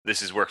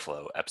This is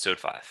Workflow, episode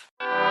 5.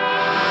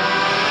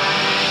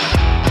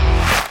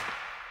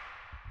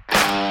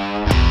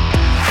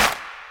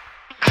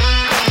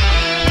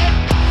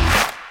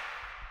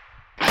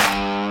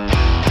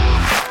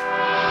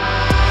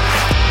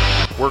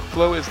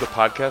 Workflow is the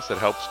podcast that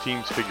helps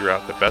teams figure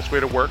out the best way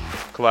to work,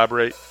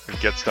 collaborate, and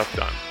get stuff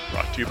done.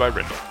 Brought to you by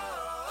Rindle.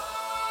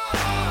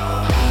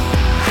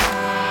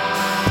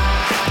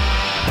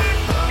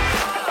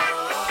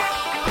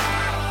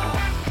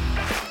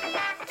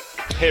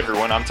 Hey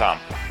everyone, I'm Tom.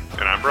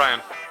 And I'm Brian.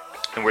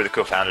 And we're the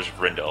co-founders of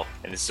Rindle,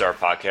 and this is our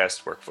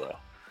podcast, Workflow.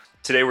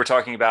 Today we're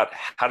talking about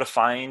how to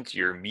find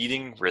your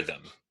meeting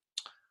rhythm.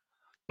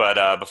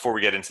 But before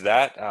we get into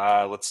that,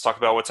 let's talk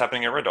about what's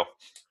happening at Rindle.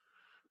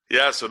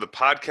 Yeah, so the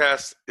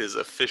podcast is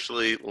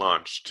officially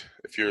launched.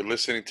 If you're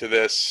listening to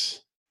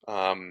this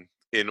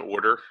in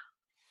order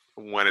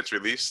when it's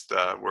released,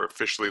 we're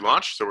officially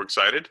launched, so we're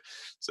excited.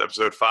 It's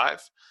episode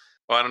 5.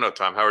 Well, I don't know,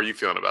 Tom, how are you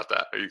feeling about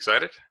that? Are you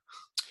excited?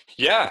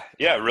 Yeah,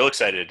 real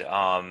excited.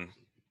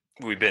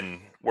 We've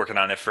been working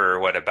on it for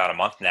about a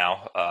month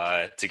now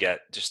to get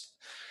just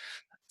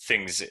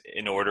things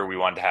in order. We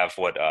wanted to have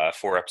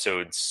 4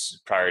 episodes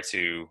prior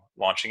to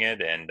launching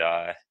it, and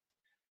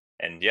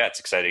yeah, it's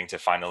exciting to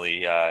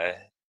finally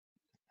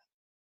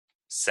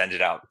send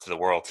it out to the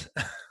world.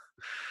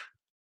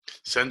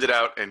 Send it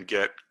out and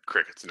get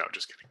crickets. No,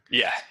 just kidding.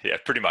 Yeah,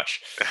 pretty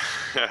much.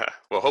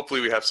 Well,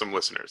 hopefully we have some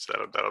listeners.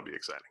 That'll be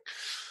exciting.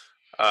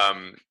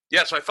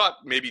 So I thought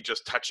maybe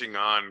just touching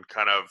on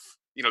kind of,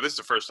 this is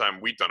the first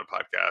time we've done a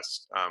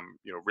podcast.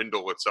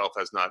 Rindle itself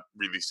has not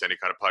released any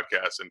kind of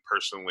podcast, and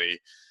personally,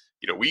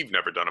 we've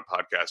never done a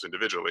podcast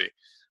individually.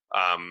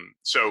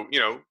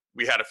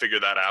 We had to figure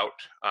that out.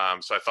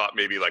 So I thought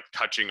maybe like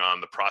touching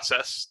on the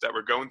process that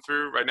we're going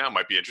through right now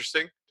might be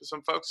interesting to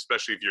some folks,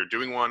 especially if you're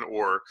doing one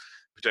or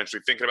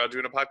potentially thinking about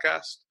doing a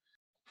podcast.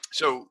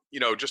 So,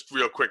 just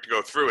real quick to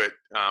go through it,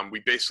 we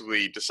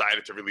basically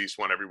decided to release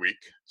one every week.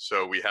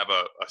 So we have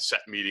a set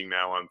meeting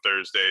now on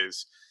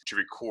Thursdays to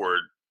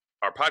record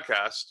our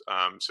podcast.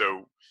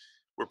 So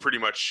we're pretty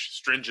much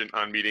stringent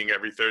on meeting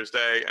every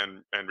Thursday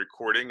and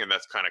recording, and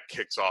that's kind of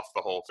kicks off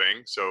the whole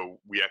thing. So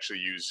we actually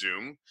use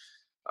Zoom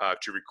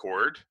to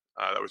record.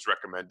 That was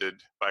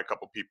recommended by a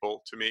couple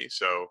people to me.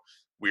 So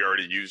we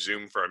already use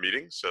Zoom for our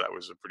meetings. So that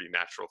was a pretty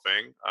natural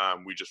thing.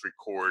 We just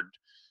record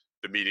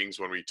the meetings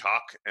when we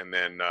talk, and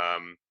then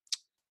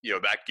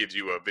that gives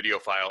you a video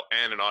file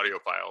and an audio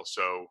file.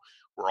 So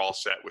we're all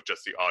set with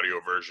just the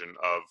audio version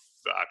of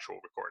the actual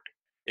recording.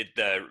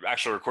 The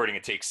actual recording,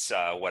 it takes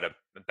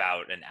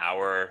about an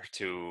hour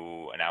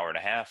to an hour and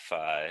a half.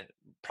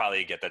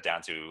 Probably get that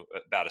down to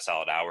about a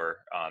solid hour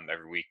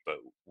every week, but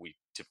we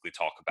typically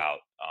talk about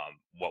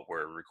what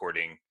we're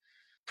recording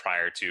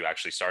prior to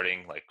actually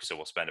starting. So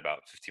we'll spend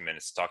about 15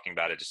 minutes talking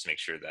about it just to make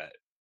sure that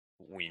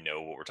we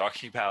know what we're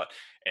talking about,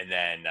 and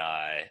then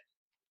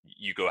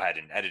you go ahead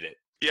and edit it.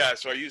 Yeah,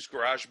 so I use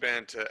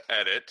GarageBand to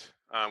edit,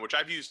 which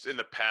I've used in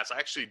the past.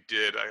 I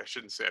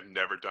shouldn't say I've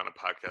never done a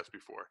podcast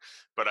before,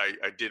 but I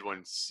did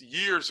one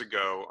years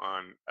ago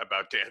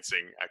about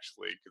dancing,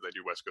 actually, because I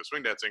do West Coast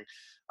swing dancing.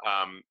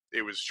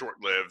 It was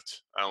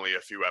short-lived, only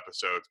a few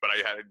episodes, but I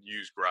had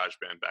used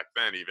GarageBand back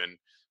then even.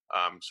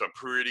 So I'm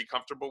pretty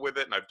comfortable with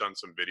it, and I've done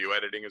some video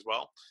editing as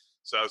well.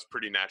 So that was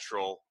pretty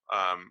natural.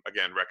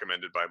 Again,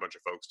 recommended by a bunch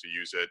of folks to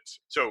use it.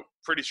 So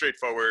pretty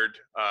straightforward,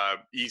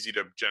 easy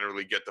to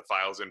generally get the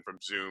files in from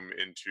Zoom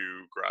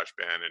into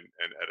GarageBand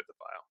and edit the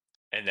file.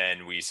 And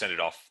then we send it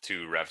off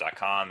to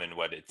rev.com, and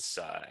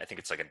I think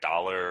it's like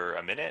 $1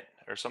 a minute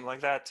or something like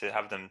that to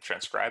have them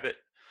transcribe it.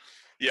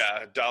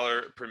 Yeah,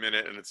 $1 per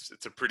minute, and it's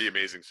a pretty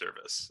amazing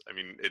service. I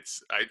mean,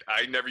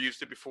 I never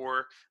used it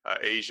before.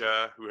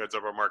 Asia, who heads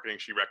up our marketing,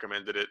 she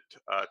recommended it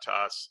to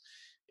us,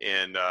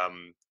 and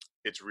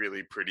it's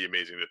really pretty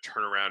amazing. The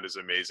turnaround is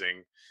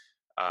amazing,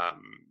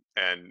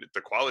 and the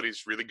quality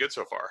is really good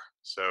so far.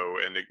 So,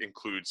 and it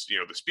includes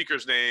the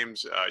speakers'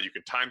 names. You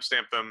can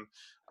timestamp them.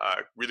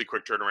 Really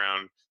quick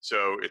turnaround.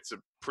 So it's a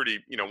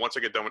pretty once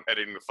I get done with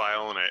editing the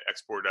file and I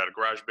export it out of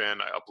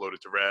GarageBand, I upload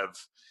it to Rev.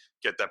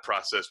 Get that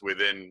process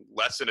within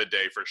less than a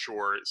day for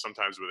sure.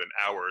 Sometimes within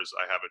hours,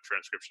 I have a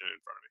transcription in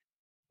front of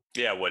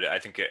me. Yeah, I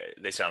think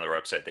they say on their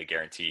website, they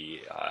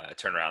guarantee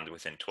turnaround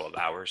within 12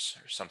 hours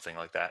or something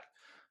like that.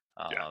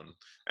 Yeah.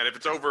 And if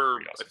it's over,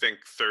 awesome. I think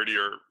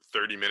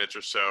 30 minutes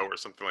or so or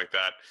something like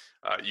that,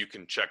 you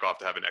can check off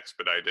to have an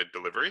expedited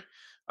delivery,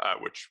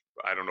 which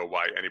I don't know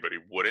why anybody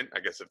wouldn't, I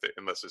guess,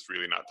 unless it's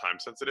really not time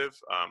sensitive.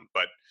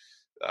 But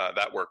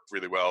that worked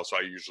really well. So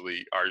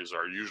ours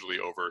are usually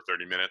over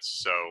 30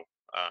 minutes. So,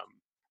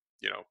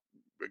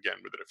 again,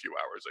 within a few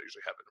hours, I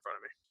usually have it in front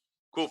of me.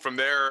 Cool. From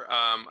there,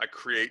 I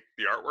create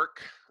the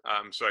artwork.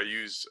 So I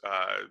use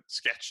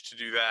Sketch to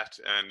do that.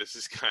 And this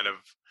is kind of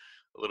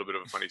a little bit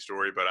of a funny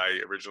story, but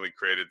I originally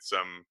created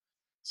some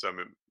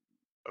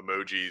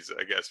emojis,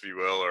 I guess, if you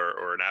will,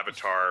 or an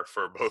avatar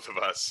for both of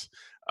us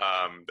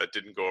that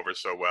didn't go over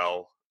so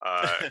well.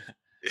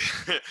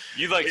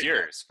 You liked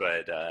yours,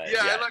 but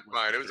I liked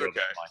mine. It was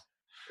okay.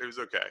 It was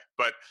okay,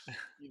 but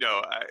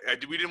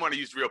we didn't want to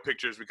use real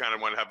pictures. We kind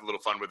of want to have a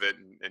little fun with it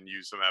and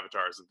use some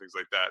avatars and things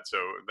like that. So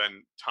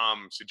then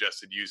Tom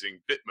suggested using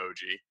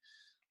Bitmoji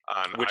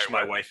on Which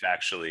my iOS. wife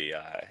actually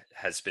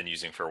has been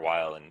using for a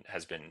while and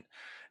has been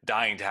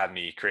dying to have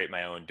me create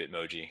my own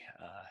Bitmoji.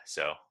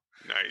 So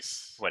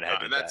Nice. went ahead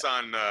And with that. that's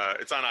on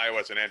it's on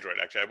iOS and Android.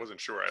 Actually, I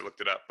wasn't sure. I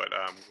looked it up, but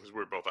because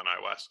we're both on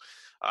iOS.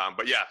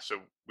 But yeah, so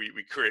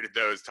we created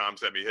those. Tom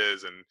sent me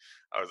his, and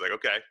I was like,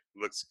 okay,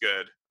 looks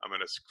good. I'm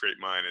gonna create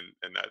mine,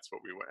 and that's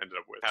what we ended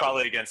up with.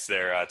 Probably against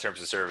their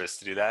terms of service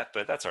to do that,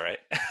 but that's all right.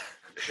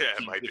 Yeah,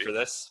 it might be for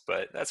this,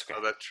 but that's okay.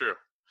 Oh, that's true.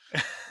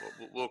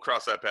 We'll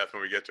cross that path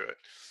when we get to it.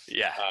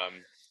 Yeah.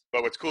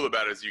 But what's cool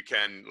about it is you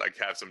can like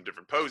have some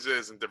different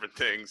poses and different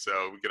things,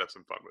 so we could have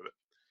some fun with it.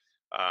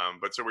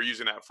 But so we're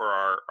using that for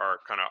our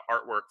kind of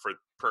artwork for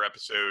per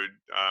episode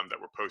that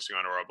we're posting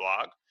on our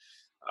blog.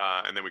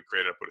 And then we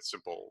created up with a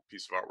simple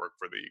piece of artwork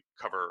for the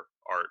cover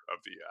art of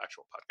the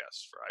actual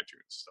podcast for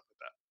iTunes, stuff like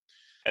that.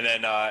 And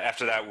then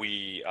after that,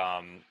 we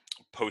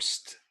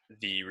post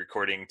the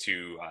recording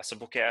to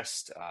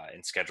Simplecast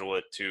and schedule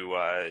it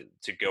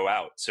to go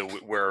out. So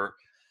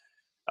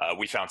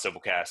we found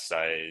Simplecast.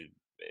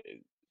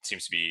 It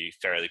seems to be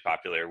fairly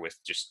popular with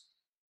just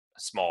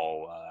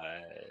small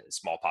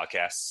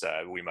podcasts.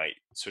 We might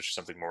switch to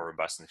something more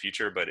robust in the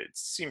future, but it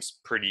seems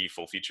pretty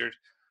full featured,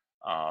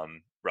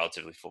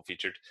 relatively full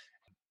featured.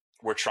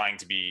 We're trying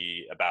to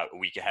be about a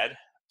week ahead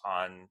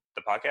on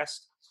the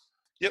podcast.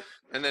 Yep.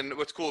 And then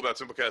what's cool about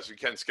Simplecast, you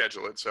can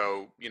schedule it.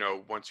 So,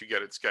 once you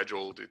get it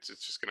scheduled, it's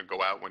just going to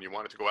go out when you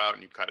want it to go out,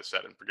 and you kind of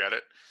set and forget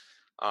it.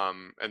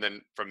 And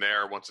then from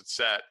there, once it's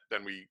set,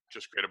 then we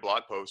just create a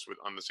blog post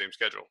on the same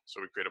schedule.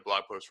 So we create a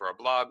blog post for our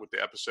blog with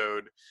the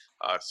episode.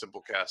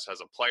 Simplecast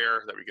has a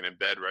player that we can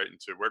embed right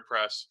into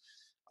WordPress.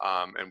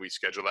 And we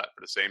schedule that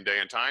for the same day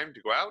and time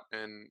to go out,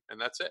 and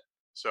that's it.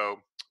 So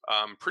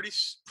pretty,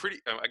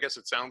 I guess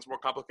it sounds more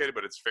complicated,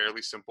 but it's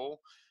fairly simple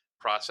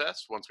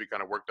process once we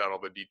kind of worked out all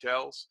the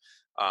details.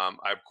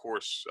 I, of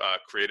course,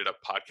 created a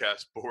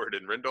podcast board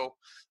in Rindle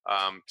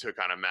to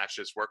kind of match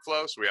this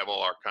workflow. So we have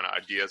all our kind of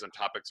ideas and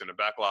topics in a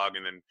backlog,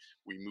 and then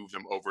we move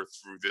them over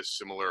through this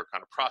similar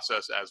kind of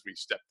process as we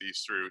step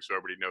these through so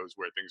everybody knows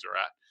where things are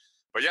at.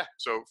 But yeah,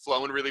 so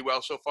flowing really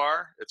well so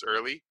far. It's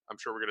early. I'm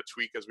sure we're going to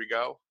tweak as we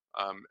go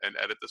and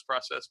edit this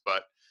process,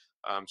 but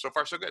so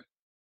far so good.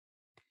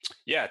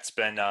 Yeah, it's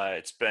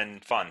been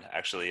fun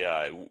actually.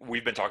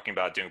 We've been talking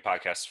about doing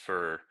podcasts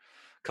for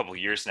a couple of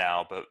years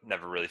now, but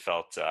never really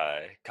felt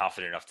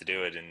confident enough to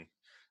do it, and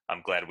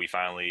I'm glad we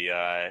finally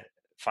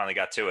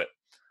got to it.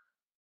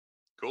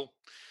 Cool.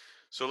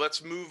 So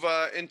let's move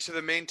into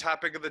the main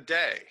topic of the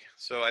day.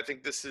 So I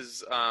think this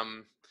is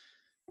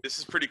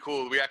pretty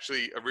cool. We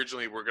actually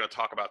originally were going to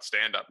talk about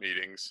stand-up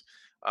meetings,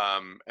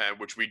 and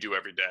which we do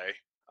every day,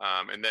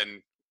 and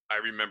then I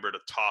remembered a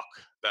talk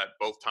that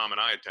both Tom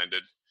and I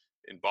attended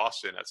in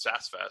Boston at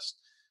SaaSfest,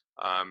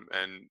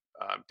 and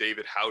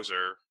David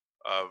Hauser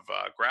of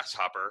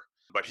Grasshopper,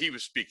 but he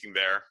was speaking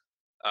there.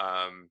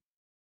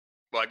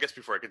 Well, I guess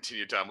before I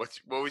continue, Tom, what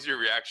was your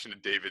reaction to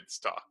David's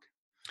talk?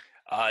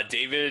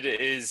 David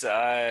is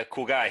a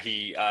cool guy.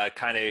 He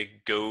kind of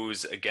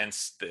goes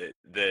against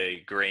the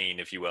grain,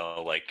 if you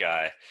will. Like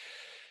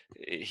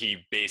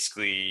he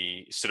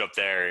basically stood up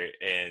there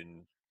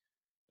and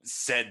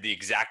said the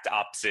exact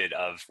opposite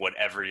of what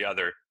every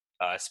other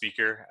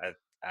speaker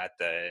at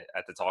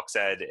the talk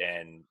said,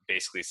 and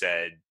basically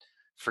said,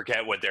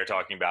 forget what they're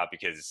talking about,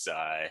 because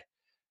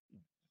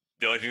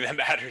the only thing that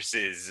matters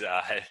is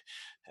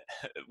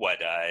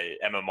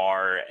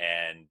MMR,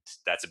 and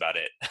that's about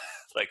it.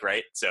 Like,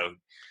 right? So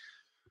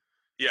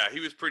yeah, he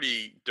was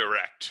pretty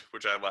direct,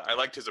 which I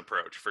liked his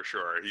approach for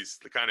sure. He's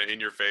the kind of in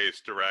your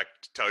face,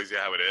 direct, tells you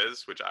how it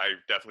is, which I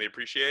definitely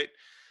appreciate.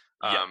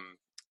 Yeah.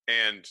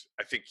 And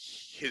I think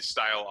his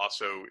style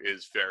also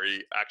is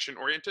very action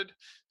oriented.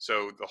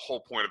 So the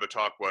whole point of the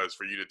talk was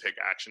for you to take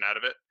action out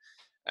of it,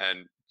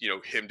 and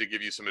him to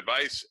give you some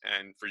advice,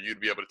 and for you to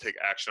be able to take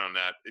action on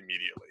that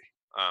immediately,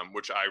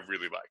 which I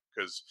really like,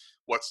 because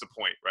what's the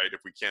point, right?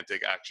 If we can't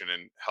take action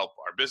and help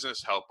our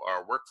business, help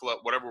our workflow,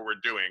 whatever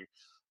we're doing,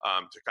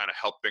 to kind of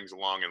help things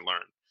along and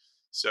learn.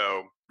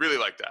 So really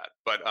like that.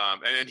 But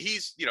and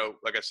he's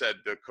like I said,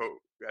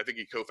 I think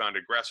he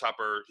co-founded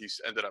Grasshopper. He's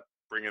ended up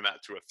bringing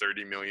that to a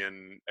 30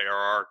 million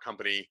ARR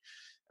company,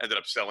 ended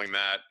up selling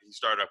that. He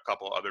started a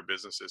couple other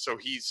businesses. So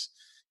he's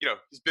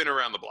been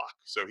around the block.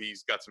 So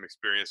he's got some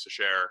experience to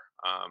share.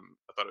 I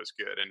thought it was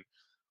good. And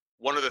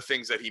one of the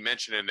things that he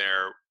mentioned in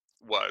there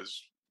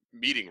was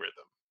meeting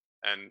rhythm,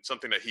 and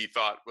something that he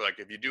thought, like,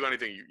 if you do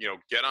anything,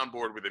 get on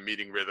board with a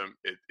meeting rhythm.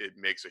 It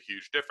makes a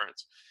huge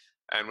difference.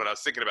 And when I was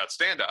thinking about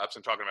stand-ups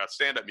and talking about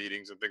stand-up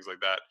meetings and things like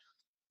that,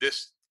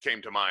 this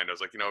came to mind. I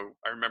was like,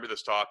 I remember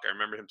this talk. I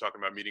remember him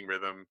talking about meeting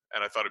rhythm,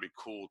 and I thought it'd be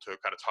cool to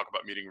kind of talk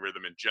about meeting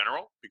rhythm in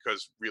general,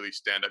 because really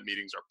stand-up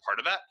meetings are part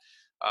of that.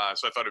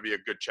 So I thought it'd be a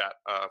good chat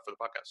for the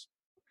podcast.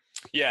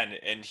 Yeah,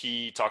 and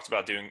he talked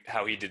about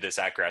how he did this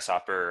at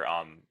Grasshopper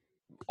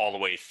all the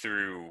way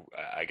through,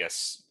 I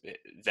guess,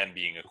 them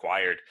being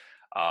acquired,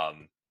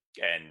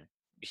 and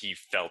he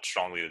felt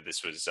strongly that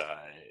this was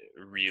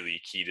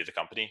really key to the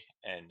company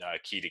and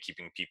key to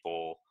keeping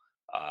people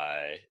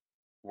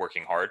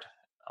working hard.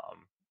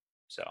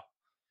 So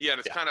Yeah, and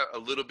it's yeah, kind of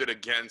a little bit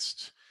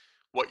against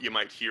what you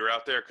might hear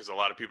out there because a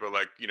lot of people are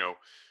like,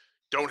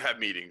 don't have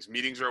meetings.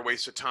 Meetings are a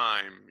waste of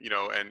time,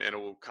 and it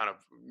will kind of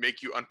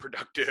make you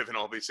unproductive and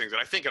all these things.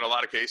 And I think in a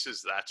lot of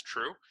cases that's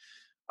true.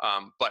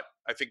 But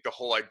I think the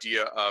whole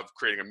idea of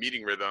creating a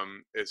meeting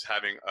rhythm is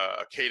having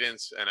a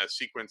cadence and a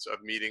sequence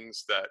of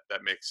meetings that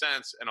make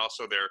sense, and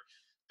also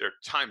their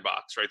time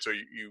box, right? So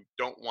you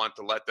don't want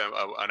to let them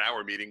an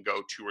hour meeting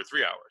go 2 or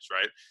 3 hours,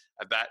 right?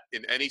 And that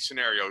in any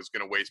scenario is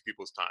going to waste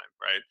people's time,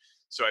 right?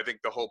 So I think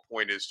the whole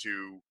point is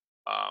to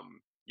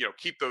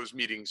keep those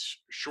meetings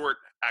short,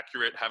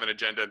 accurate, have an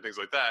agenda and things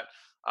like that.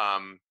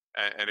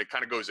 And it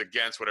kind of goes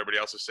against what everybody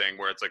else is saying,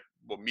 where it's like,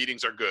 well,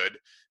 meetings are good.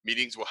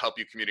 Meetings will help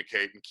you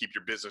communicate and keep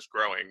your business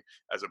growing,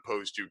 as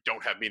opposed to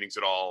don't have meetings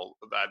at all.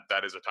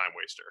 That is a time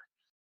waster.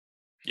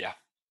 yeah,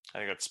 I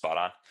think that's spot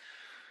on.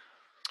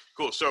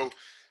 Cool. So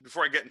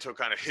before I get into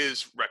kind of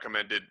his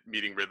recommended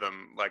meeting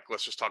rhythm, like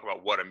let's just talk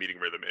about what a meeting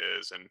rhythm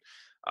is. And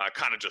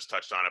kind of just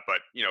touched on it, but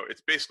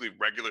it's basically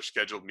regular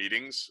scheduled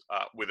meetings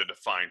with a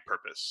defined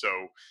purpose. So,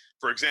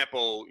 for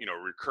example,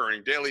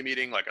 recurring daily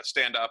meeting like a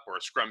stand-up or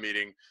a Scrum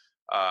meeting,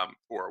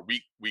 or a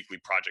weekly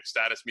project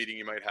status meeting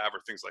you might have,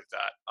 or things like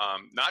that.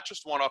 Not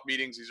just one-off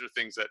meetings. These are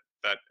things that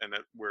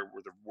where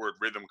the word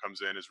rhythm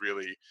comes in is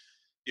really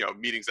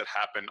meetings that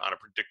happen on a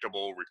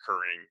predictable,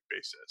 recurring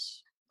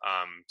basis.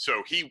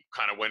 So he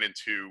kind of went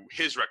into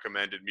his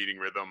recommended meeting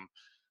rhythm,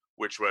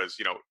 which was,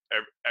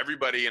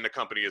 everybody in the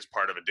company is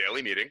part of a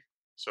daily meeting.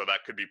 So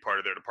that could be part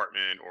of their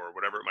department or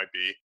whatever it might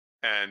be.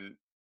 And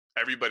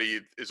everybody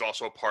is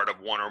also a part of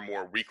one or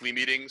more weekly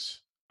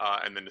meetings,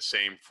 and then the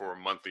same for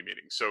monthly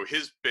meetings. So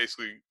his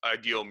basically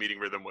ideal meeting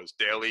rhythm was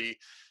daily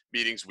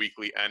meetings,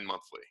 weekly, and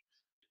monthly.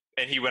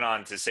 And he went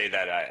on to say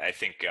that I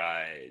think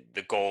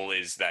the goal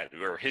is that,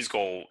 or his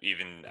goal,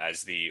 even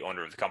as the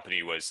owner of the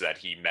company, was that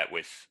he met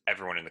with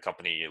everyone in the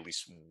company at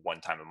least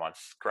one time a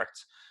month.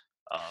 Correct?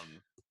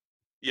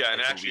 Yeah,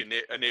 and it actually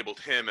enabled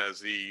him as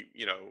the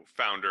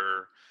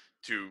founder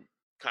to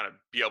kind of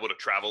be able to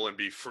travel and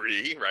be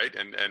free, right?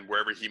 And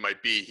wherever he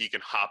might be, he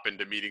can hop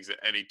into meetings at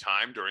any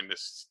time during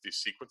these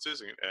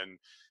sequences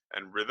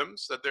and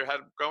rhythms that they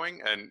had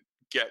going, and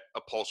get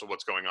a pulse of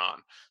what's going on.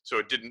 So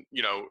it didn't,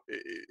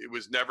 it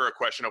was never a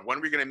question of when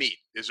are we going to meet?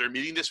 Is there a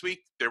meeting this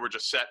week? They were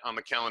just set on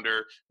the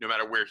calendar. No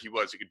matter where he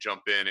was, he could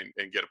jump in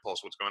and get a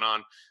pulse of what's going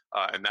on.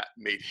 And that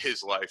made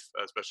his life,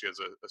 especially as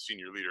a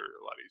senior leader,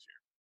 a lot easier.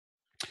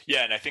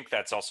 Yeah, and I think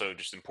that's also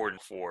just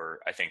important for,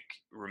 I think,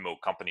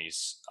 remote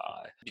companies,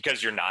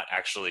 because you're not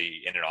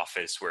actually in an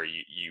office where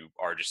you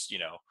are just,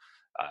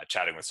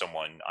 chatting with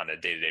someone on a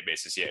day-to-day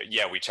basis.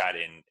 Yeah, we chat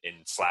in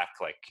Slack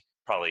like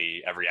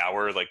probably every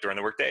hour, like during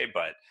the workday,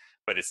 but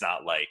it's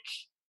not like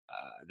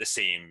the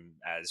same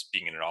as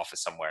being in an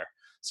office somewhere.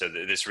 So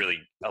this really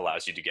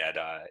allows you to get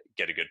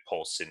a good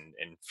pulse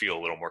and feel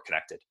a little more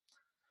connected.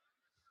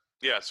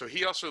 Yeah, so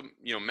he also,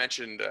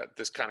 mentioned that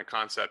this kind of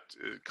concept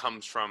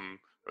comes from,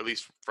 or at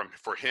least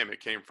for him, it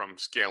came from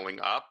Scaling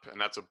Up, and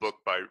that's a book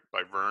by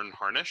Verne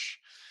Harnish.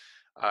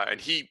 And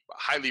he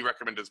highly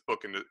recommended this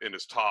book in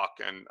his talk,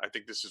 and I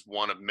think this is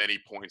one of many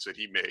points that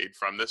he made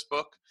from this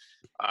book.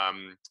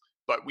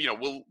 But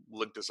we'll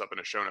link this up in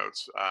the show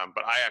notes.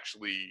 But I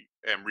actually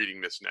am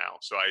reading this now,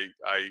 so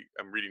I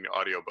am reading the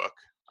audiobook,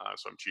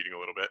 so I'm cheating a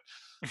little bit.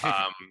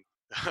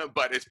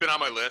 But it's been on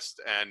my list,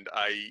 and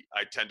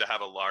I tend to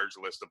have a large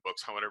list of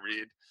books I want to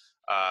read.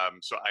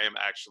 So I am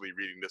actually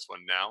reading this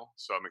one now.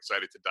 So I'm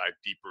excited to dive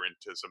deeper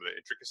into some of the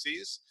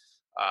intricacies.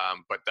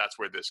 But that's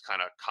where this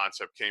kind of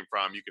concept came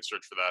from. You can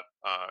search for that,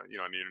 on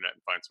the internet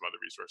and find some other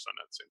resource on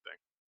that same thing.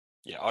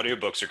 Yeah,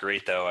 audiobooks are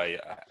great though. I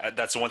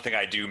that's the one thing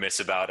I do miss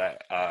about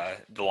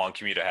the long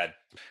commute I had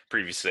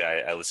previously.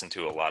 I listened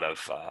to a lot of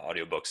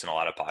audiobooks and a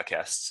lot of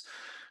podcasts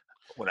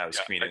when I was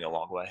commuting a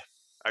long way.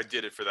 I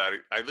did it for that.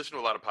 I listen to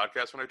a lot of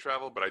podcasts when I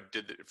travel, but I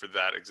did it for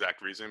that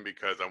exact reason,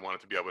 because I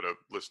wanted to be able to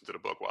listen to the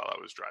book while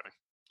I was driving.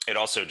 It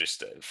also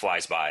just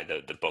flies by.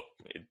 The book,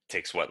 it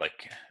takes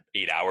like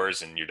 8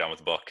 hours and you're done with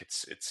the book.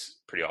 It's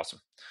pretty awesome.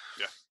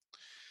 Yeah.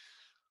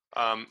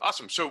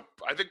 Awesome. So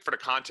I think for the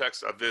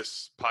context of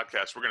this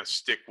podcast, we're going to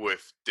stick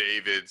with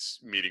David's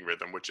meeting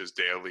rhythm, which is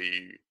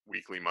daily,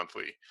 weekly,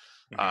 monthly.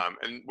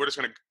 And we're just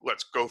going to,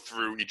 let's go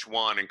through each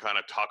one and kind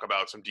of talk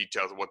about some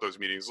details of what those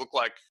meetings look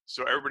like,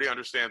 so everybody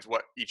understands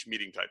what each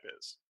meeting type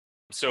is.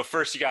 So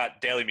first you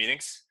got daily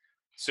meetings.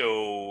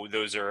 So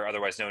those are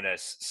otherwise known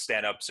as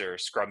stand-ups or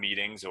scrum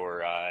meetings,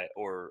 or I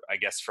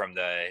guess from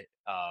the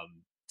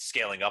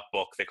Scaling Up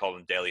book, they call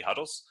them daily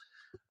huddles.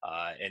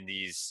 And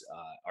these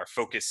are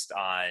focused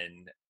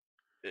on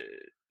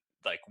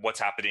like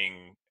what's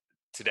happening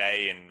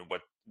today and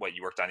what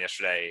you worked on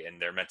yesterday. And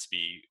they're meant to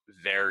be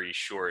very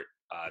short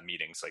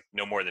meetings, like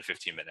no more than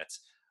 15 minutes.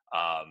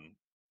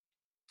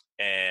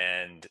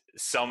 And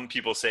some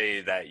people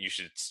say that you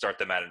should start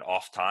them at an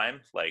off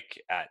time, like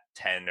at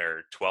 10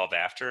 or 12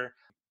 after.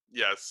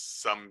 Yes,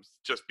 some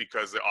just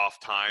because the off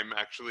time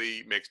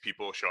actually makes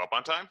people show up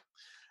on time,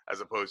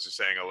 as opposed to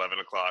saying 11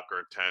 o'clock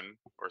or 10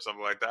 or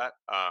something like that.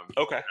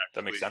 Okay,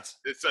 that makes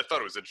Actually, sense. I thought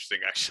it was interesting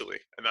actually,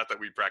 and not that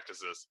we practice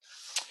this.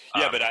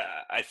 Yeah, Um, but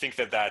I think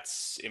that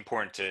that's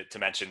important to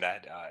mention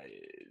that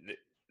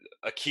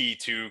a key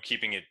to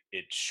keeping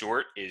it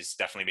short is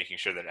definitely making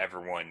sure that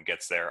everyone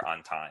gets there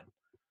on time.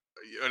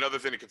 Another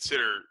thing to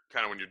consider,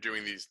 kind of when you're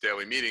doing these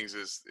daily meetings,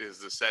 is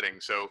the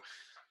setting. So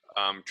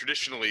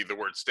traditionally, the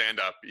word stand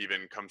up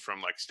even comes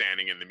from like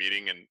standing in the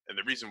meeting. And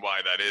the reason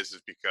why that is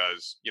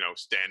because,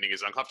 standing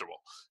is uncomfortable.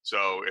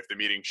 So if the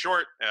meeting's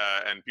short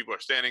and people are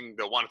standing,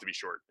 they'll want it to be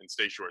short and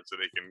stay short so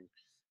they can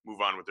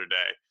move on with their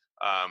day.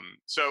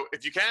 So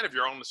if you can, if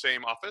you're all in the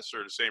same office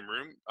or the same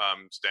room,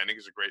 standing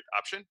is a great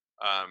option.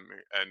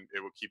 And it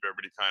will keep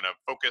everybody kind of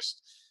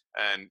focused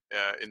and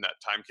in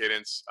that time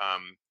cadence.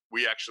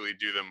 We actually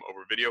do them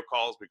over video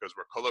calls because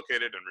we're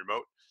co-located and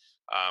remote.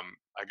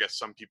 I guess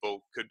some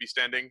people could be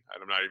standing.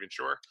 I'm not even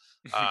sure.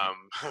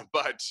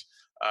 But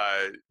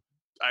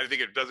I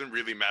think it doesn't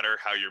really matter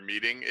how you're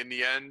meeting in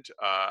the end.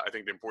 I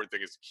think the important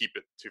thing is to keep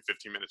it to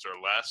 15 minutes or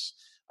less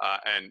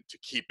and to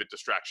keep it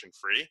distraction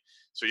free.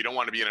 So you don't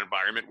want to be in an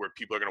environment where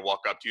people are going to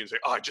walk up to you and say,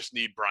 oh, I just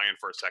need Brian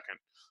for a second,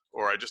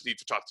 or I just need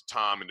to talk to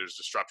Tom, and there's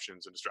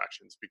disruptions and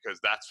distractions, because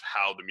that's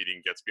how the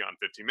meeting gets beyond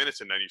 15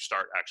 minutes. And then you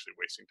start actually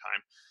wasting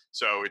time.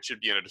 So it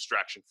should be in a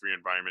distraction free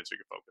environment so you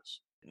can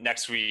focus.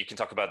 Next, we can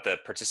talk about the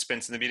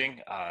participants in the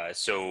meeting.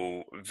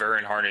 So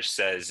Vern Harnish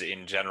says,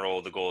 in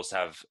general, the goal is to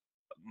have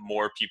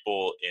more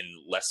people in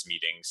less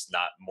meetings,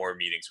 not more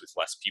meetings with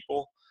less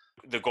people.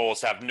 The goal is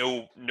to have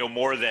no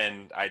more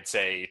than, I'd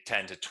say,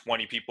 10 to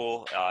 20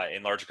 people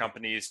in larger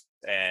companies,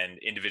 and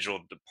individual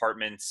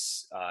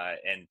departments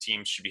and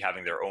teams should be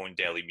having their own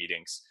daily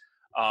meetings.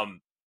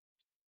 I'm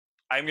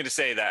going to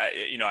say that,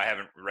 I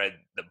haven't read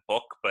the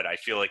book, but I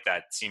feel like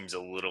that seems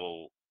a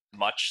little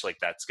much. Like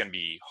that's going to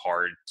be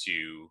hard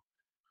to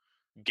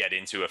get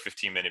into a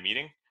 15-minute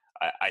meeting.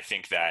 I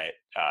think that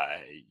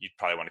you'd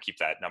probably want to keep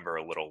that number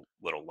a little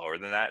lower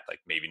than that, like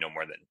maybe no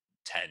more than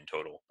 10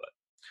 total, but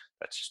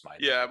that's just my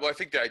opinion. Yeah, well, I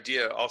think the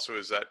idea also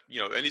is that,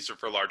 and these are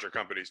for larger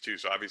companies too.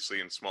 So obviously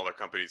in smaller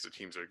companies, the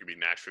teams are going to be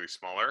naturally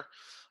smaller.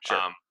 Sure.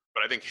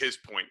 But I think his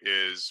point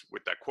is,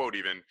 with that quote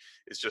even,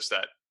 is just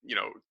that,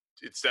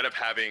 instead of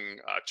having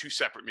two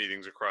separate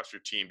meetings across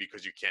your team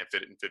because you can't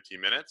fit it in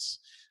 15 minutes,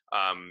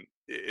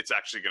 it's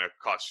actually going to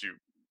cost you,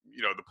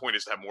 the point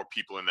is to have more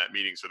people in that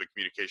meeting so the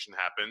communication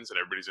happens and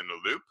everybody's in the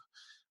loop,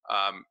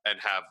 and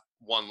have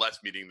one less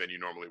meeting than you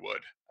normally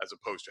would, as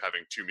opposed to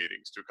having two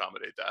meetings to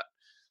accommodate that.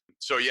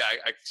 So yeah,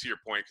 I see your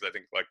point, because I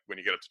think like when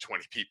you get up to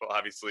 20 people,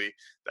 obviously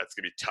that's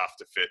gonna be tough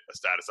to fit a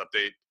status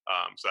update.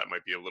 So that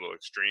might be a little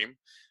extreme.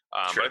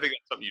 Sure. But I think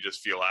that's something you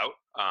just feel out.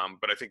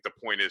 But I think the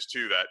point is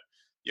too that,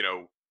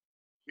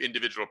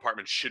 individual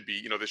departments should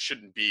be, this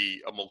shouldn't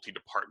be a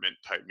multi-department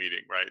type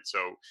meeting, right?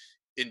 So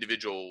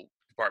individual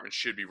departments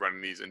should be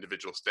running these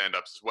individual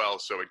stand-ups as well.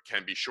 So it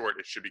can be short.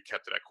 It should be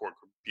kept to that core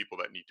group of people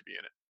that need to be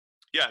in it.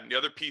 Yeah, and the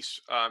other piece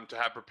to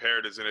have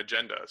prepared is an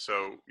agenda.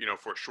 So,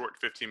 for a short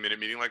 15-minute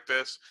meeting like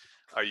this,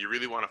 you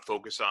really want to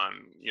focus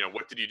on,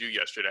 what did you do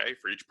yesterday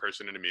for each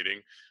person in a meeting?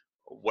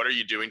 What are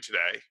you doing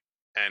today?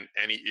 And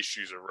any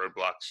issues or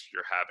roadblocks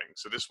you're having.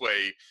 So this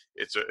way,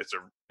 it's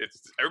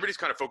everybody's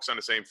kind of focused on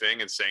the same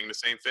thing and saying the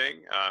same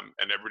thing,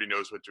 and everybody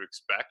knows what to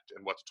expect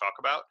and what to talk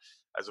about,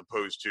 as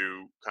opposed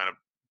to kind of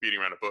beating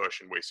around a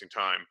bush and wasting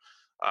time.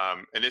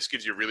 And this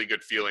gives you a really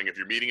good feeling if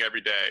you're meeting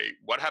every day.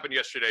 What happened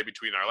yesterday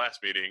between our last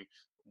meeting?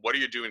 What are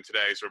you doing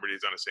today? So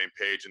everybody's on the same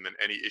page, and then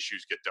any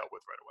issues get dealt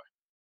with right away.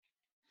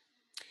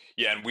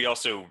 Yeah, and we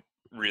also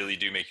really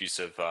do make use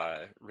of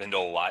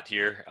Rindle a lot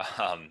here,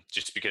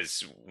 just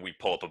because we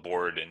pull up a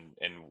board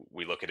and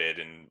we look at it,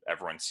 and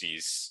everyone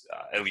sees,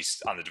 at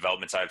least on the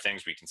development side of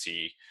things, we can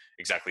see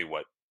exactly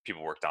what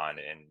people worked on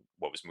and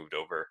what was moved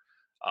over,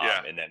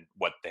 Yeah. and then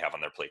what they have on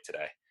their plate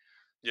today.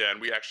 Yeah,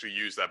 and we actually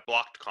use that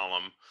blocked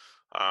column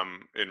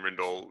in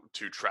Rindle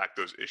to track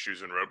those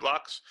issues and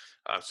roadblocks.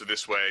 So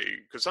this way,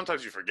 because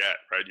sometimes you forget,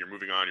 right? You're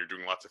moving on, you're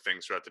doing lots of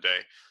things throughout the day.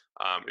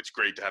 It's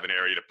great to have an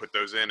area to put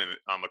those in, and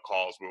on the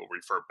calls, we'll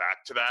refer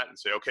back to that and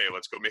say, okay,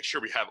 let's go make sure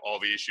we have all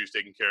the issues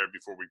taken care of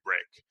before we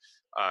break,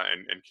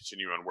 and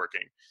continue on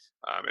working.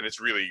 And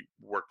it's really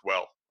worked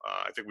well.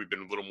 I think we've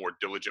been a little more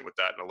diligent with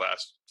that in the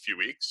last few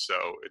weeks,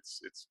 so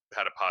it's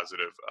had a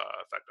positive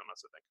effect on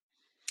us, I think.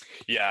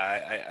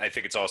 Yeah, I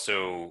think it's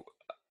also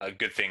a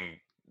good thing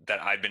that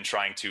I've been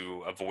trying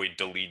to avoid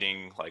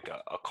deleting like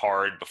a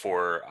card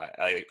before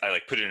I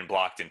like put it in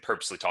blocked and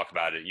purposely talk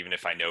about it, even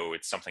if I know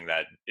it's something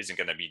that isn't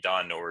going to be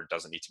done or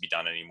doesn't need to be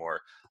done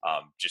anymore.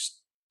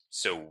 Just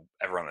so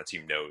everyone on the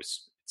team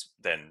knows,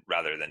 then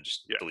rather than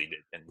just delete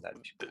it and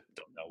that people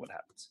don't know what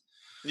happens.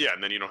 Yeah,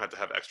 and then you don't have to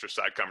have extra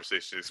side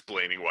conversations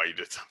explaining why you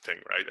did something,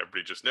 right?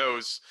 Everybody just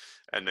knows,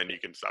 and then you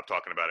can stop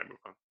talking about it and move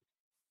on.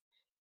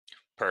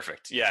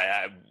 Perfect.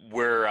 Yeah,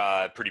 we're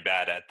pretty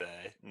bad at the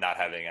not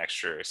having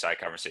extra side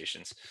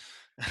conversations.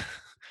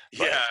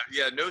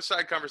 Yeah, no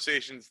side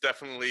conversations.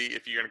 Definitely,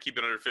 if you're going to keep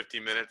it under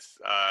 15 minutes,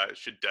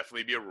 should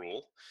definitely be a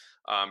rule.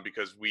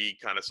 because we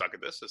kind of suck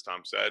at this, as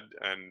Tom said,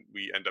 and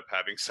we end up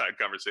having side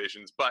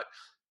conversations. But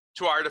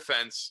to our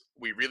defense,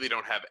 we really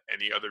don't have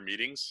any other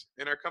meetings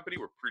in our company.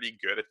 We're pretty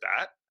good at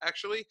that,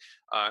 actually,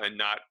 and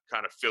not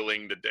kind of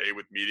filling the day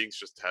with meetings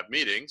just to have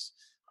meetings.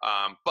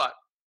 But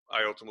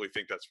I ultimately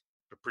think that's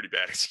a pretty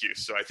bad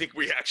excuse. So I think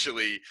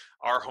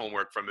our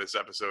homework from this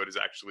episode is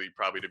actually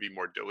probably to be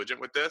more diligent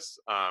with this,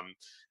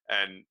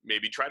 and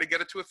maybe try to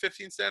get it to a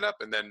 15 stand up,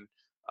 and then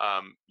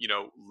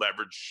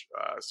leverage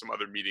some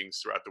other meetings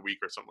throughout the week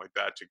or something like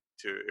that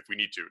to if we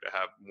need to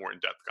have more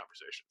in-depth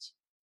conversations.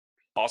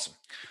 Awesome.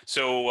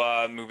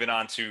 So moving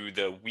on to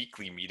the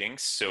weekly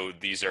meetings. So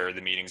these are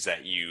the meetings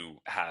that you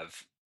have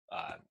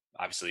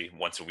obviously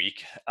once a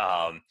week,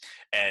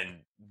 and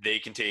they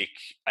can take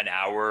an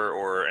hour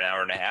or an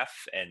hour and a half,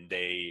 and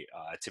they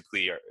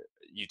typically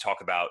you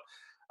talk about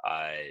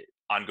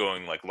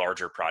ongoing like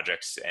larger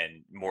projects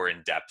and more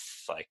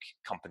in-depth like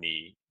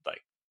company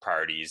like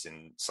priorities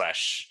and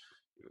slash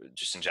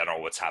just in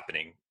general what's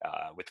happening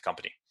with the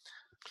company.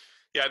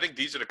 Yeah, I think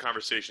these are the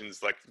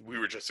conversations like we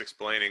were just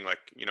explaining, like,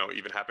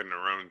 even happen in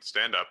our own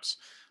stand-ups.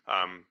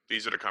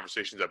 These are the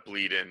conversations that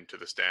bleed into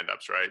the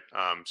stand-ups, right?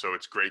 So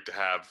it's great to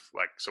have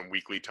like some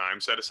weekly time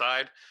set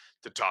aside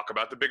to talk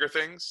about the bigger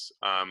things.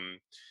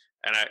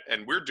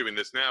 And we're doing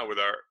this now with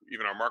our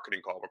marketing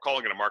call. We're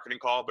calling it a marketing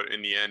call, but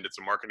in the end, it's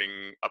a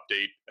marketing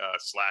update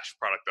slash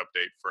product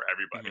update for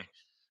everybody.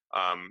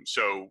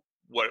 So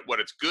what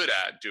it's good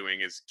at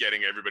doing is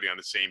getting everybody on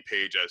the same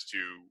page as to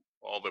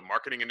all the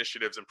marketing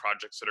initiatives and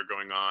projects that are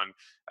going on,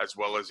 as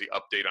well as the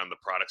update on the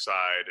product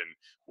side and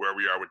where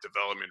we are with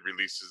development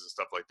releases and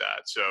stuff like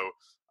that. So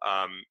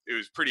it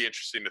was pretty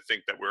interesting to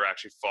think that we're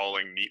actually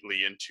falling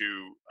neatly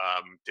into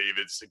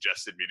David's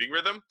suggested meeting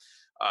rhythm.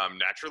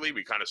 Naturally,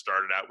 we kind of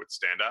started out with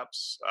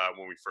stand-ups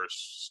when we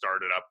first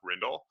started up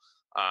Rindle.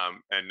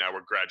 And now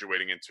we're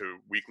graduating into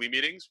weekly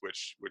meetings,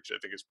 which I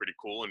think is pretty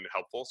cool and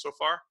helpful so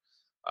far.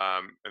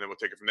 And then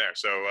we'll take it from there.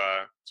 So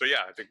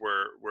yeah, I think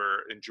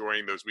we're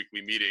enjoying those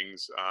weekly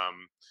meetings.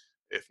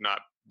 If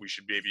not, we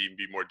should maybe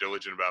be more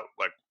diligent about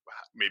like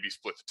maybe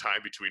split the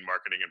time between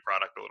marketing and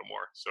product a little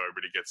more, so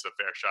everybody gets a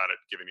fair shot at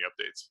giving the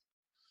updates.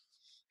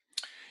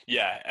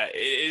 Yeah,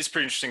 it is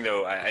pretty interesting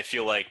though. I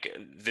feel like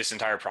this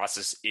entire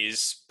process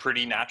is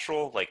pretty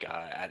natural. Like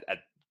at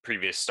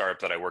previous startup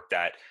that I worked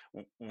at,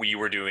 we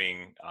were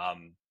doing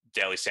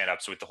daily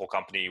stand-ups with the whole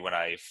company when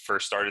I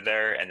first started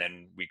there, and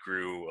then we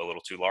grew a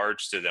little too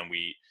large, so then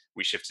we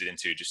shifted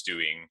into just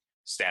doing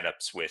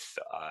stand-ups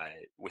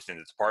within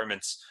the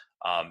departments,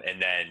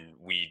 and then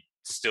we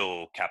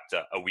still kept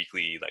a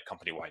weekly like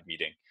company-wide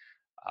meeting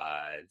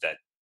that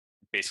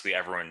basically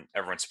everyone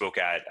spoke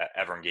at.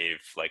 Everyone gave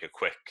like a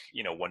quick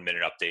 1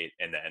 minute update,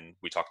 and then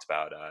we talked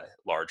about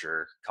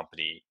larger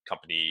company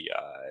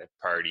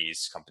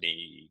priorities,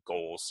 company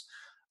goals,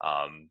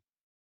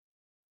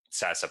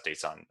 status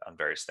updates on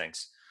various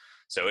things.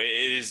 So it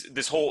is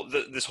this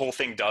whole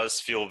thing does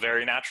feel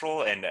very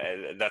natural, and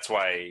that's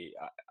why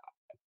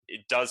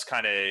it does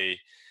kind of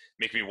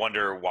make me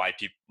wonder why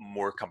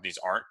more companies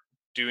aren't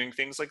doing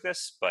things like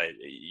this. But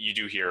you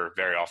do hear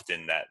very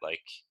often that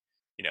like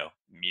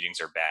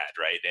meetings are bad,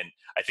 right? And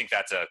I think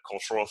that's a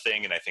cultural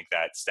thing, and I think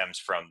that stems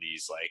from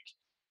these like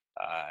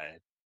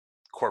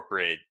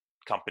corporate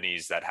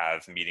companies that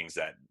have meetings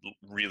that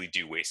really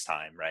do waste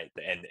time, right?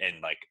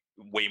 And like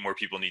way more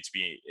people need to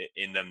be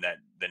in them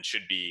than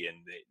should be, and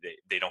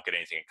they don't get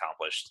anything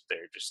accomplished.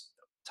 They're just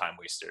time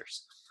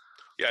wasters.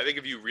 Yeah, I think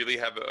if you really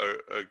have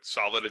a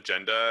solid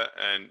agenda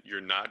and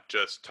you're not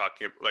just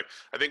talking like,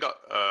 I think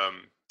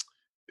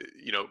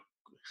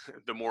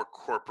the more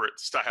corporate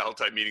style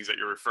type meetings that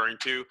you're referring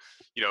to,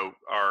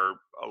 are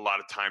a lot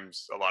of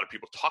times a lot of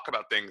people talk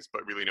about things,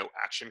 but really no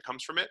action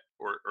comes from it,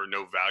 or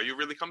no value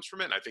really comes from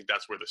it. And I think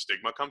that's where the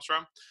stigma comes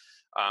from.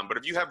 But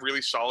if you have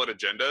really solid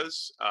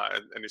agendas,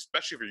 and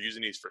especially if you're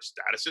using these for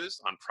statuses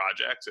on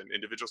projects and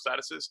individual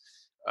statuses,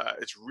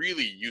 it's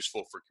really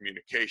useful for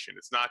communication.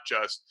 It's not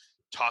just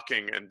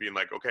talking and being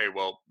like, okay,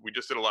 well, we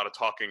just did a lot of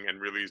talking and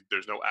really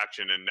there's no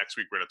action, and next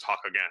week we're going to talk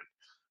again,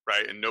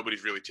 right? And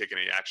nobody's really taken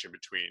any action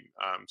between.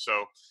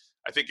 So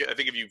I think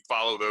if you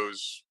follow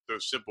those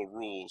simple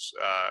rules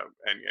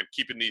and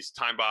keeping these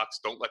time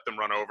box, don't let them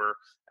run over,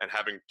 and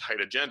having tight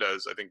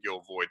agendas, I think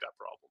you'll avoid that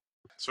problem.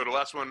 So the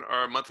last one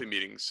are monthly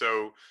meetings.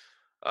 So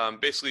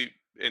basically,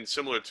 and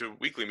similar to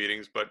weekly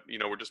meetings, but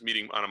we're just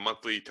meeting on a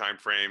monthly time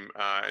frame,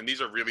 and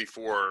these are really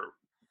for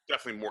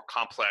definitely more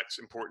complex,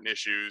 important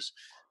issues.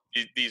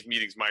 These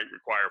meetings might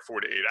require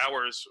 4 to 8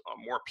 hours,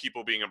 more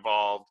people being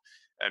involved,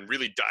 and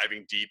really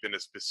diving deep into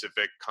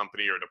specific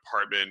company or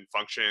department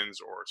functions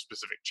or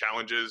specific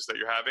challenges that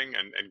you're having,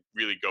 and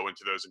really go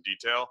into those in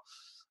detail.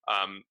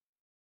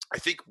 I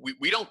think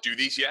we don't do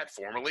these yet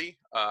formally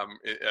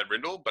at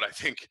Rindle, but I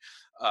think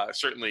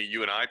certainly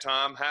you and I,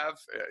 Tom, have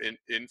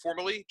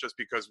informally, just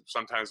because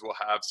sometimes we'll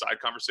have side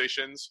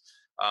conversations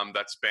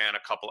that span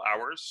a couple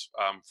hours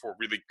for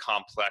really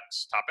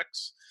complex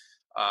topics.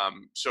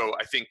 So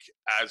I think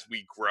as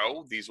we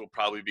grow, these will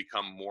probably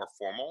become more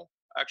formal.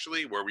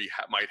 actually, where we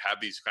might have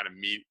these kind of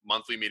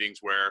monthly meetings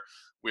where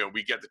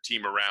we get the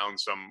team around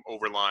some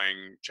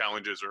overlying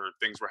challenges or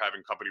things we're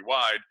having company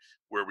wide,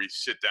 where we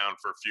sit down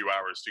for a few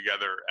hours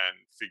together and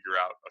figure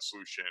out a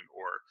solution,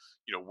 or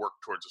work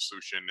towards a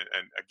solution.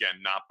 And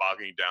again, not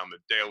bogging down the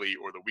daily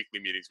or the weekly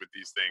meetings with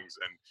these things,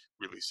 and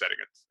really setting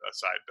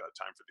aside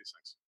time for these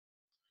things.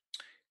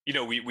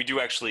 We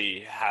do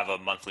actually have a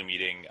monthly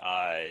meeting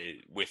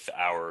with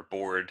our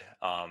board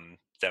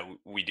that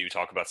we do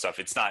talk about stuff.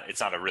 It's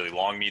not a really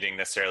long meeting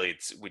necessarily.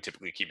 We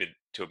typically keep it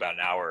to about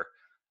an hour,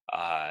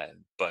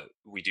 but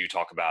we do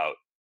talk about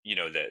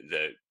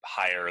the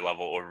higher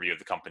level overview of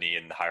the company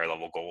and the higher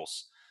level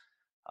goals.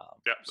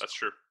 Yeah, that's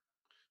true.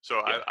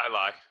 So yeah. I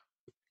lie.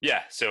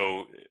 Yeah,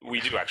 so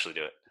we do actually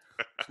do it.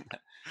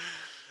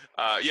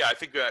 Yeah, I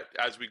think that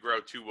as we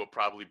grow too, we'll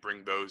probably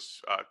bring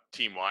those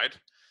team wide.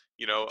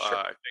 Sure.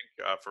 I think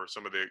for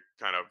some of the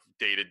kind of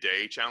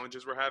day-to-day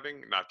challenges we're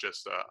having, not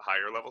just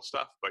higher level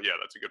stuff. But yeah,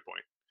 that's a good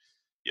point.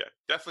 Yeah,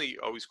 definitely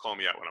always call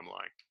me out when I'm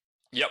lying.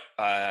 Yep,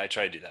 I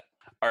try to do that.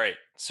 All right,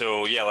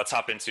 so yeah, let's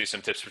hop into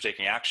some tips for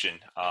taking action.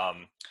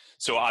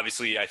 So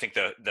obviously, I think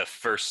the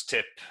first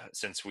tip,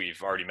 since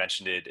we've already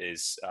mentioned it,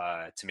 is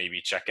to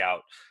maybe check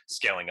out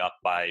Scaling Up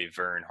by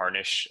Vern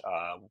Harnish.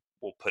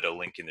 We'll put a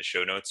link in the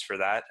show notes for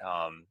that.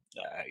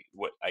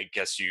 I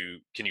guess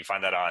can you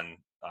find that on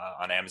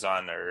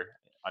Amazon or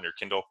on your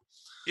Kindle?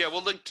 Yeah,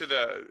 we'll link to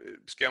the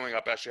Scaling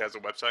Up. Actually has a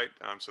website,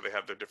 so they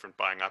have the different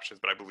buying options,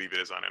 but I believe it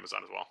is on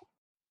Amazon as well.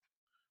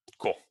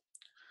 Cool.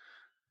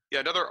 Yeah,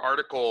 another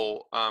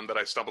article that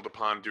I stumbled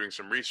upon doing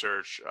some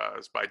research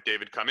is by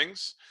David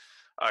Cummings.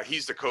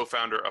 He's the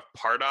co-founder of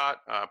Pardot.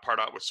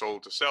 Pardot was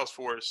sold to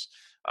Salesforce,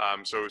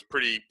 so it was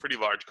pretty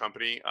large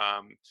company.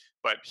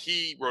 But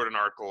he wrote an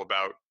article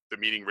about the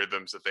meeting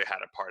rhythms that they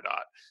had at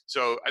Pardot.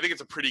 So I think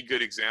it's a pretty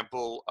good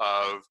example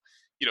of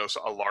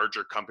a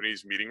larger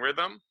company's meeting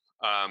rhythm.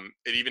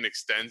 It even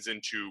extends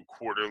into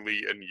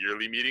quarterly and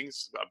yearly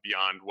meetings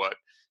beyond what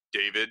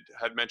David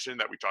had mentioned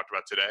that we talked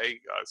about today,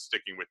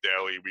 sticking with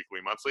daily,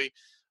 weekly, monthly.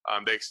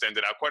 They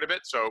extended out quite a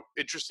bit. So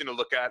interesting to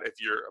look at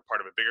if you're a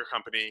part of a bigger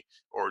company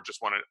or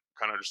just want to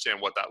kind of understand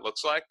what that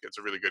looks like. It's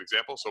a really good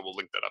example. So we'll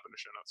link that up in the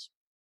show notes.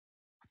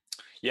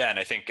 Yeah, and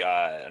I think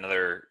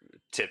another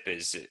tip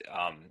is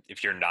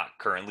if you're not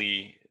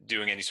currently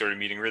doing any sort of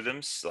meeting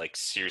rhythms, like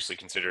seriously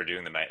consider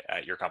doing them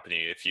at your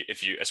company.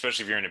 If you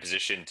especially if you're in a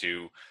position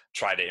to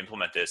try to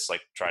implement this,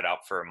 like try it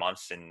out for a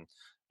month and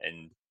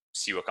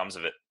see what comes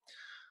of it.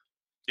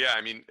 Yeah,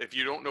 I mean, if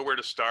you don't know where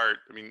to start,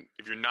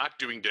 if you're not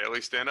doing daily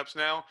stand-ups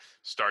now,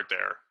 start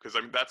there, because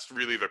that's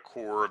really the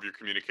core of your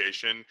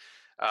communication,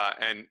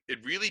 and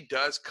it really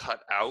does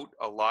cut out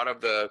a lot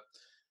of the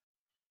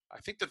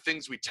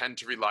things we tend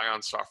to rely on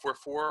software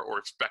for or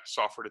expect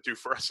software to do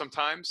for us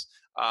sometimes.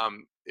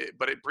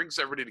 But it brings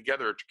everybody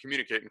together to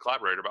communicate and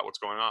collaborate about what's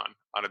going on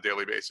a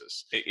daily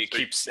basis. It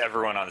keeps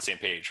everyone on the same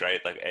page, right?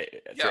 Like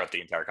throughout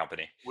the entire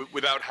company.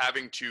 Without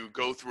having to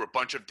go through a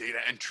bunch of data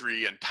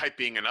entry and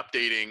typing and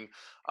updating,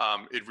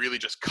 it really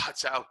just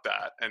cuts out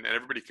that. And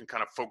everybody can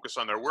kind of focus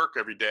on their work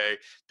every day.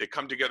 They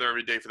come together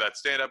every day for that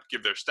stand-up,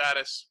 give their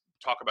status,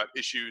 talk about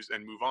issues,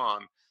 and move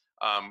on.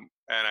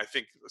 And I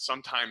think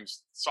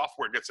sometimes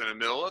software gets in the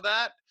middle of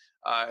that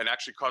and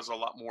actually causes a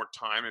lot more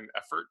time and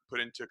effort put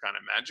into kind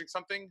of managing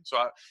something.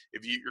 So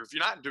if you're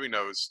not doing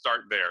those,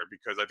 start there,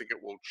 because I think it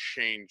will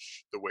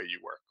change the way you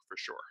work for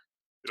sure.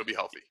 It'll be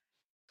healthy.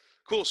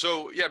 Cool.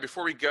 So yeah,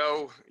 before we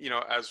go,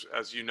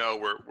 as you know,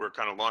 we're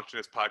kind of launching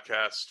this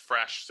podcast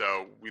fresh.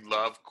 So we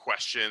love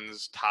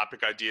questions,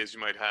 topic ideas you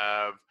might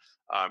have,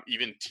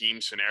 even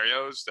team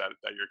scenarios that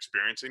you're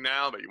experiencing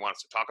now that you want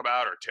us to talk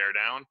about or tear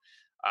down.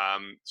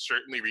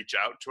 Certainly reach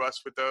out to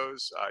us with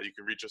those. You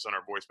can reach us on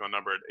our voicemail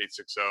number at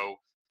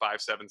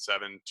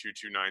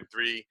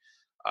 860-577-2293.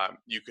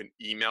 You can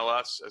email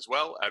us as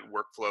well at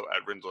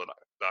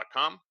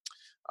workflow@rindle.com.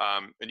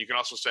 And you can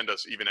also send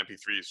us even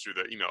MP3s through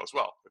the email as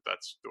well. If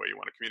that's the way you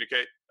want to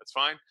communicate, that's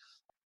fine.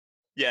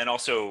 Yeah, and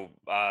also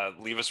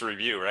leave us a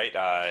review, right?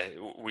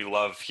 We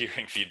love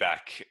hearing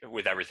feedback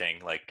with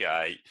everything. Like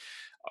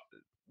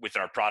with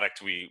our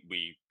product,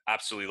 we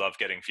absolutely love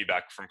getting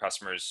feedback from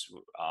customers,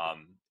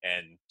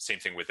 and same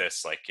thing with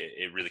this. Like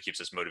it really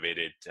keeps us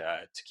motivated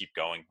to keep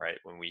going, right?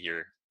 When we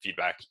hear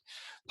feedback,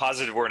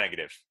 positive or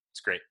negative, it's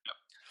great. Yep,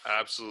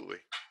 absolutely.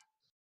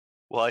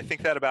 Well, I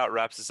think that about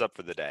wraps us up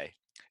for the day.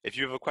 If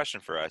you have a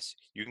question for us,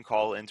 you can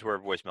call into our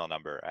voicemail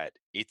number at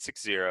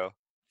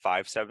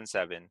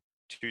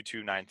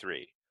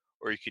 860-577-2293,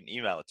 or you can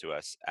email it to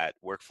us at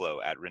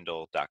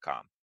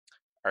workflow@rindle.com.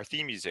 Our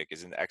theme music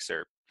is an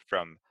excerpt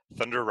from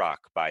Thunder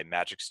Rock by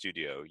Magic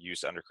Studio,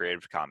 used under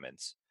Creative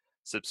Commons.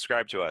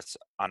 Subscribe to us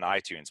on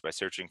iTunes by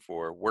searching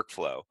for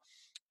Workflow,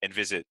 and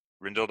visit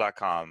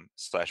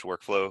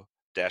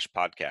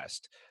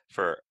rindle.com/workflow-podcast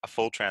for a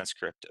full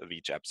transcript of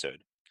each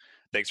episode.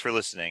 Thanks for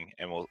listening,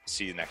 and we'll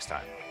see you next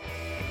time.